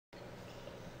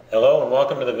Hello and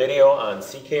welcome to the video on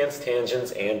secants,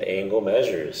 tangents, and angle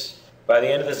measures. By the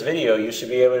end of this video, you should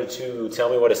be able to tell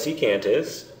me what a secant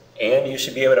is, and you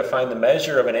should be able to find the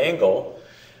measure of an angle,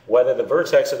 whether the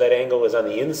vertex of that angle is on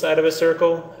the inside of a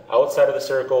circle, outside of the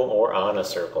circle, or on a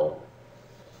circle.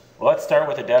 Let's start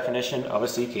with the definition of a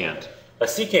secant. A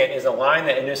secant is a line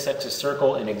that intersects a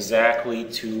circle in exactly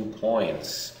 2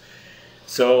 points.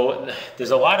 So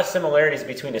there's a lot of similarities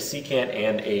between a secant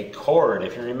and a chord.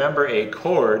 If you remember, a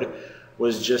chord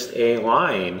was just a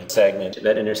line segment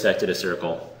that intersected a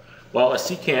circle. While a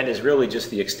secant is really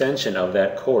just the extension of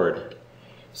that chord.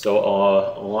 So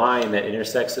a line that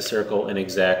intersects a circle in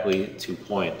exactly 2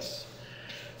 points.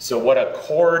 So what a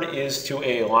chord is to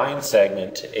a line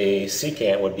segment, a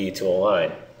secant would be to a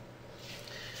line.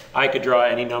 I could draw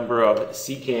any number of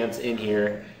secants in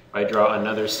here. I draw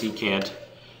another secant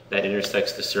that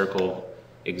intersects the circle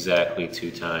exactly 2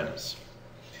 times.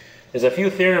 There's a few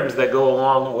theorems that go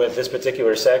along with this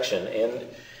particular section, and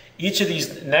each of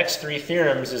these next 3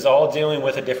 theorems is all dealing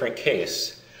with a different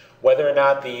case. Whether or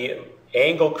not the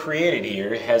angle created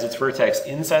here has its vertex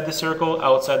inside the circle,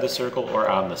 outside the circle, or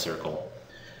on the circle.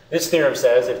 This theorem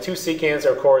says if 2 secants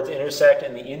or chords intersect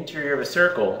in the interior of a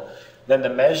circle, then the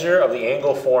measure of the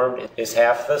angle formed is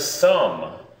half the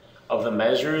sum of the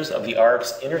measures of the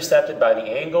arcs intercepted by the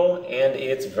angle and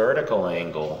its vertical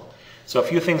angle. So a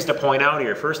few things to point out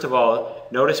here. First of all,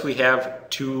 notice we have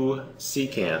 2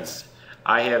 secants.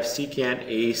 I have secant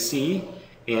AC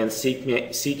and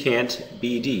secant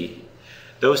BD.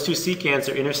 Those 2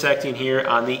 secants are intersecting here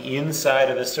on the inside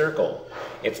of the circle.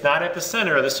 It's not at the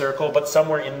center of the circle, but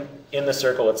somewhere in the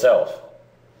circle itself.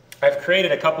 I've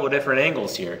created a couple of different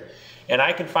angles here, and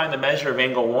I can find the measure of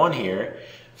angle 1 here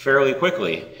fairly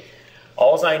quickly.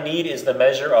 All I need is the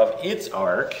measure of its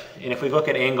arc, and if we look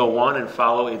at angle 1 and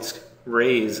follow its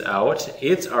rays out,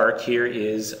 its arc here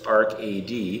is arc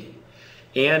AD,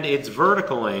 and its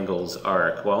vertical angle's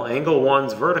arc. Well, angle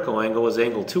 1's vertical angle is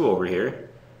angle 2 over here,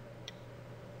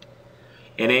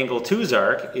 and angle 2's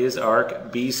arc is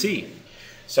arc BC.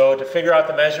 So to figure out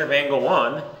the measure of angle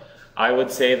 1, I would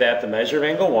say that the measure of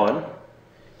angle 1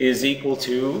 is equal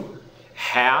to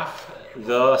half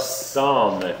the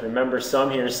sum. If you remember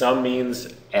sum here, sum means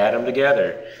add them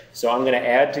together. So I'm going to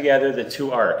add together the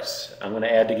 2 arcs. I'm going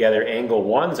to add together angle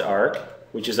 1's arc,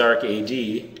 which is arc AD,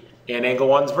 and angle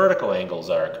 1's vertical angle's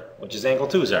arc, which is angle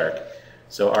 2's arc,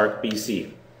 so arc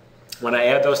BC. When I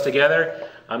add those together,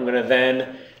 I'm going to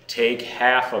then take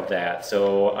half of that.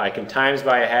 So I can times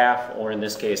by a half, or in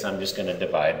this case, I'm just going to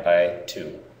divide by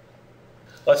 2.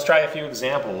 Let's try a few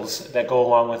examples that go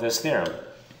along with this theorem.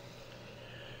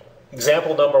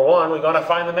 Example number 1, we're going to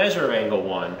find the measure of angle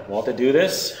 1. Well, to do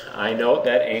this, I note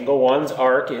that angle 1's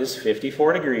arc is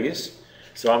 54 degrees.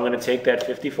 So I'm going to take that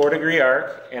 54 degree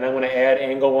arc, and I'm going to add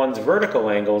angle 1's vertical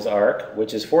angle's arc,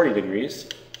 which is 40 degrees.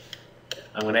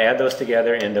 I'm going to add those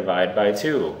together and divide by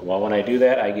 2. Well, when I do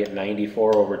that, I get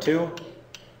 94 over 2,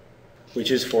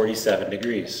 which is 47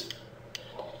 degrees.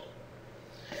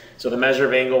 So the measure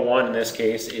of angle 1 in this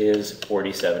case is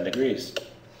 47 degrees.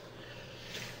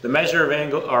 The measure of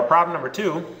angle, or problem number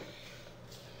 2,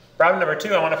 I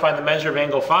want to find the measure of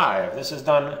angle 5. This is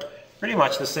done pretty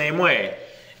much the same way.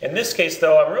 In this case,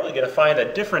 though, I'm really going to find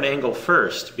a different angle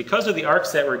first. Because of the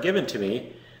arcs that were given to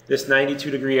me, this 92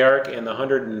 degree arc and the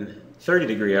 130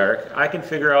 degree arc, I can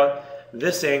figure out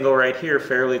this angle right here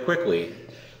fairly quickly.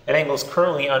 That angle is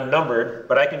currently unnumbered,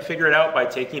 but I can figure it out by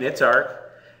taking its arc,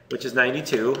 which is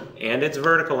 92, and its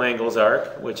vertical angle's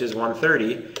arc, which is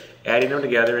 130, adding them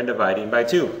together and dividing by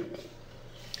 2.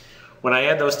 When I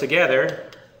add those together,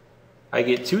 I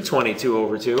get 222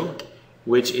 over 2,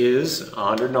 which is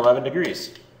 111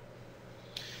 degrees.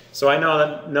 So I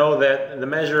know that the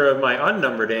measure of my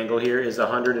unnumbered angle here is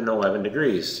 111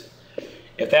 degrees.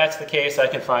 If that's the case, I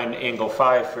can find angle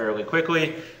 5 fairly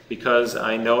quickly, because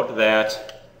I note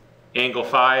that angle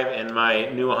 5 and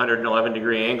my new 111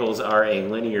 degree angles are a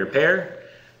linear pair.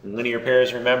 Linear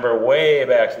pairs, remember, way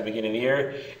back to the beginning of the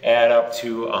year, add up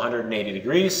to 180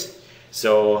 degrees.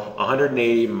 So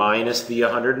 180 minus the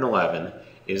 111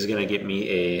 is going to get me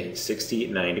a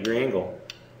 69 degree angle.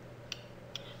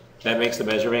 That makes the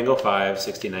measure of angle 5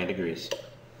 69 degrees.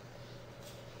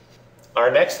 Our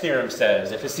next theorem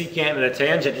says if a secant and a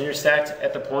tangent intersect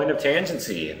at the point of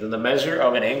tangency, then the measure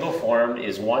of an angle formed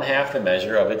is 1/2 the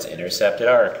measure of its intercepted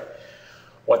arc.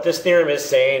 What this theorem is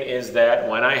saying is that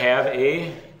when I have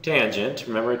a tangent,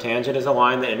 remember a tangent is a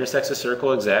line that intersects a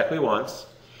circle exactly once,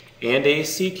 and a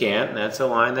secant, that's a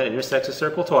line that intersects a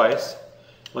circle twice,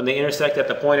 when they intersect at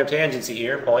the point of tangency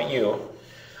here, point U,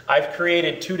 I've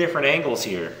created 2 different angles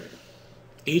here.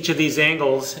 Each of these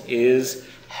angles is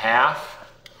half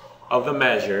of the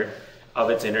measure of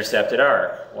its intercepted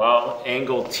arc? Well,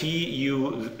 angle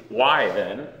TUY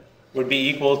then would be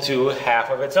equal to half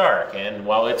of its arc. And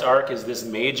while its arc is this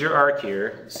major arc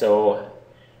here, so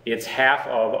it's half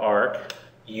of arc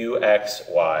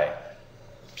UXY.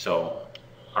 So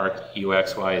arc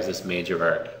UXY is this major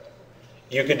arc.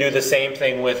 You could do the same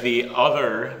thing with the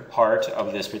other part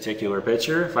of this particular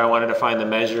picture. If I wanted to find the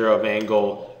measure of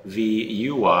angle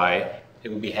VUY, it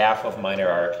would be half of minor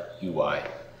arc UY.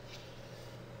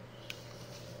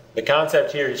 The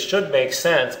concept here should make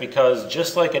sense because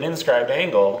just like an inscribed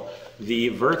angle, the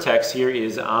vertex here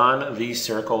is on the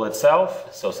circle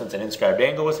itself. So since an inscribed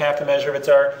angle was half the measure of its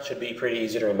arc, it should be pretty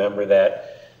easy to remember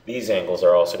that these angles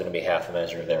are also going to be half the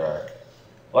measure of their arc.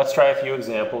 Let's try a few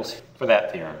examples for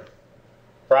that theorem.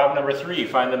 Problem number 3,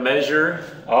 find the measure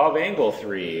of angle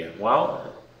 3.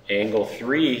 Well, angle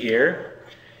 3 here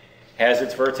has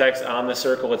its vertex on the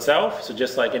circle itself. So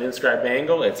just like an inscribed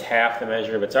angle, it's half the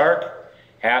measure of its arc.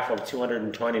 Half of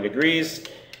 220 degrees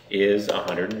is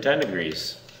 110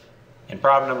 degrees. In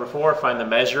problem number 4, find the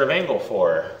measure of angle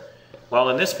 4. Well,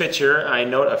 in this picture, I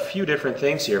note a few different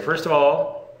things here. First of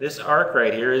all, this arc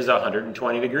right here is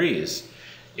 120 degrees.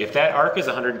 If that arc is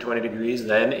 120 degrees,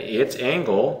 then its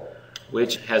angle,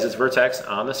 which has its vertex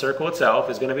on the circle itself,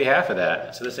 is going to be half of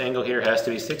that. So this angle here has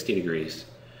to be 60 degrees.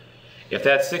 If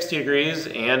that's 60 degrees,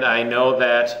 and I know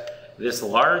that this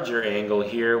larger angle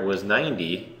here was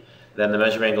 90, then the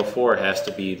measure of angle 4 has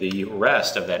to be the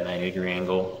rest of that 90-degree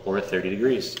angle, or 30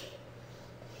 degrees.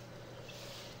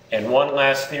 And one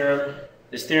last theorem.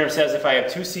 This theorem says if I have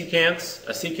two secants,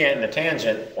 a secant and a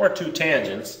tangent, or two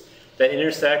tangents, that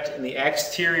intersect in the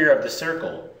exterior of the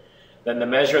circle, then the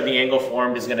measure of the angle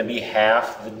formed is going to be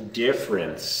half the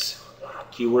difference,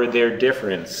 keyword there,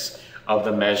 difference, of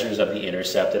the measures of the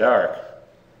intercepted arc.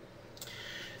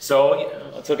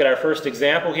 So let's look at our first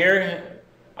example here.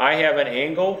 I have an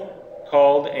angle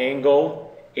called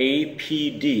angle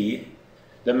APD.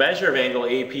 The measure of angle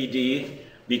APD,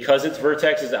 because its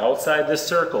vertex is outside this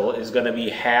circle, is going to be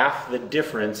half the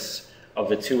difference of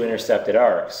the two intercepted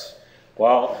arcs.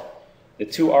 Well, the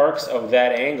two arcs of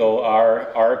that angle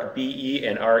are arc BE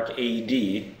and arc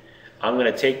AD. I'm going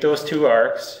to take those two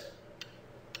arcs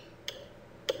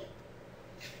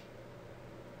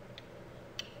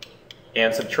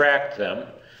and subtract them.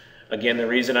 Again, the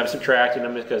reason I'm subtracting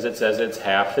them is because it says it's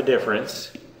half the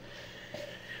difference.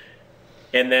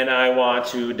 And then I want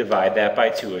to divide that by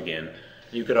 2 again.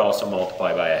 You could also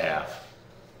multiply by a half.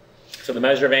 So the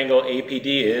measure of angle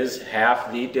APD is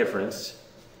half the difference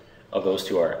of those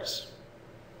two arcs.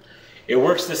 It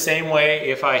works the same way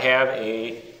if I have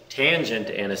a tangent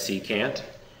and a secant.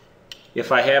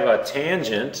 If I have a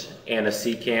tangent and a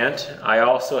secant, I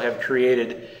also have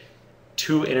created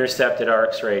two intercepted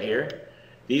arcs right here.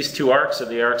 These two arcs are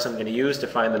the arcs I'm going to use to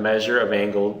find the measure of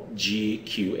angle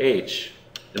GQH.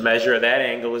 The measure of that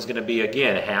angle is going to be,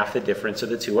 again, half the difference of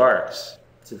the two arcs.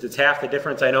 Since it's half the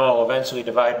difference, I know I'll eventually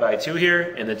divide by 2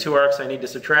 here, and the two arcs I need to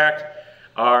subtract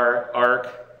are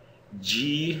arc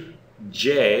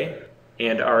GJ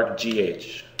and arc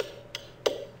GH.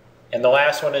 And the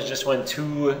last one is just when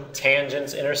two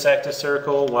tangents intersect a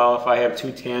circle. Well, if I have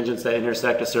two tangents that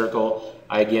intersect a circle,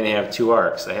 I again have two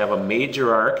arcs. I have a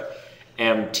major arc,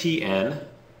 MTN,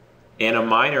 and a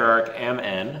minor arc,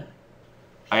 MN.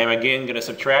 I am again going to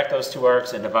subtract those two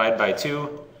arcs and divide by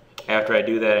 2. After I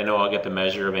do that, I know I'll get the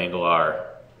measure of angle R.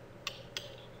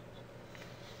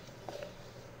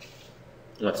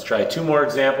 Let's try 2 more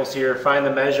examples here. Find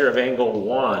the measure of angle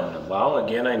 1. Well,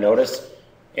 again, I notice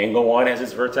angle 1 has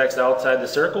its vertex outside the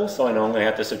circle, so I know I'm going to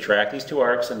have to subtract these two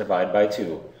arcs and divide by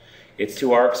 2. Its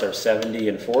two arcs are 70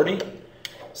 and 40.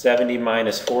 70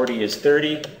 minus 40 is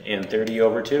 30, and 30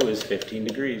 over 2 is 15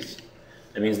 degrees.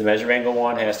 That means the measure of angle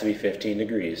 1 has to be 15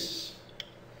 degrees.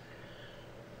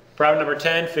 Problem number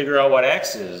 10, figure out what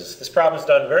x is. This problem is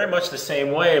done very much the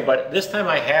same way, but this time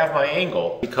I have my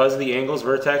angle. Because the angle's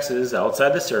vertex is outside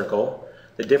the circle,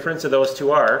 the difference of those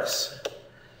two arcs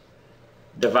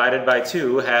divided by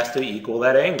 2 has to equal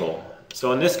that angle.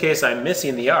 So in this case, I'm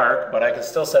missing the arc, but I can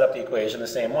still set up the equation the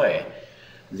same way.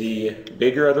 The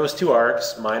bigger of those two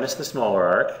arcs minus the smaller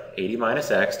arc, 80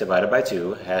 minus x divided by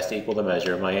 2, has to equal the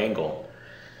measure of my angle.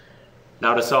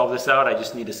 Now to solve this out, I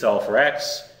just need to solve for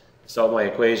x. Solve my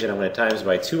equation, I'm going to times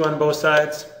by 2 on both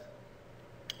sides.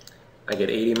 I get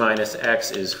 80 minus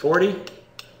x is 40.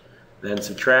 Then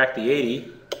subtract the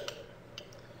 80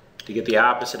 to get the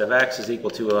opposite of x is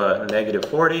equal to a negative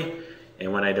 40.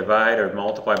 And when I divide or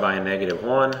multiply by a negative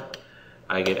 1,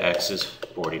 I get x is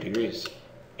 40 degrees.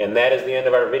 And that is the end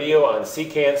of our video on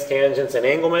secants, tangents, and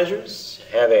angle measures.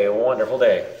 Have a wonderful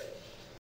day.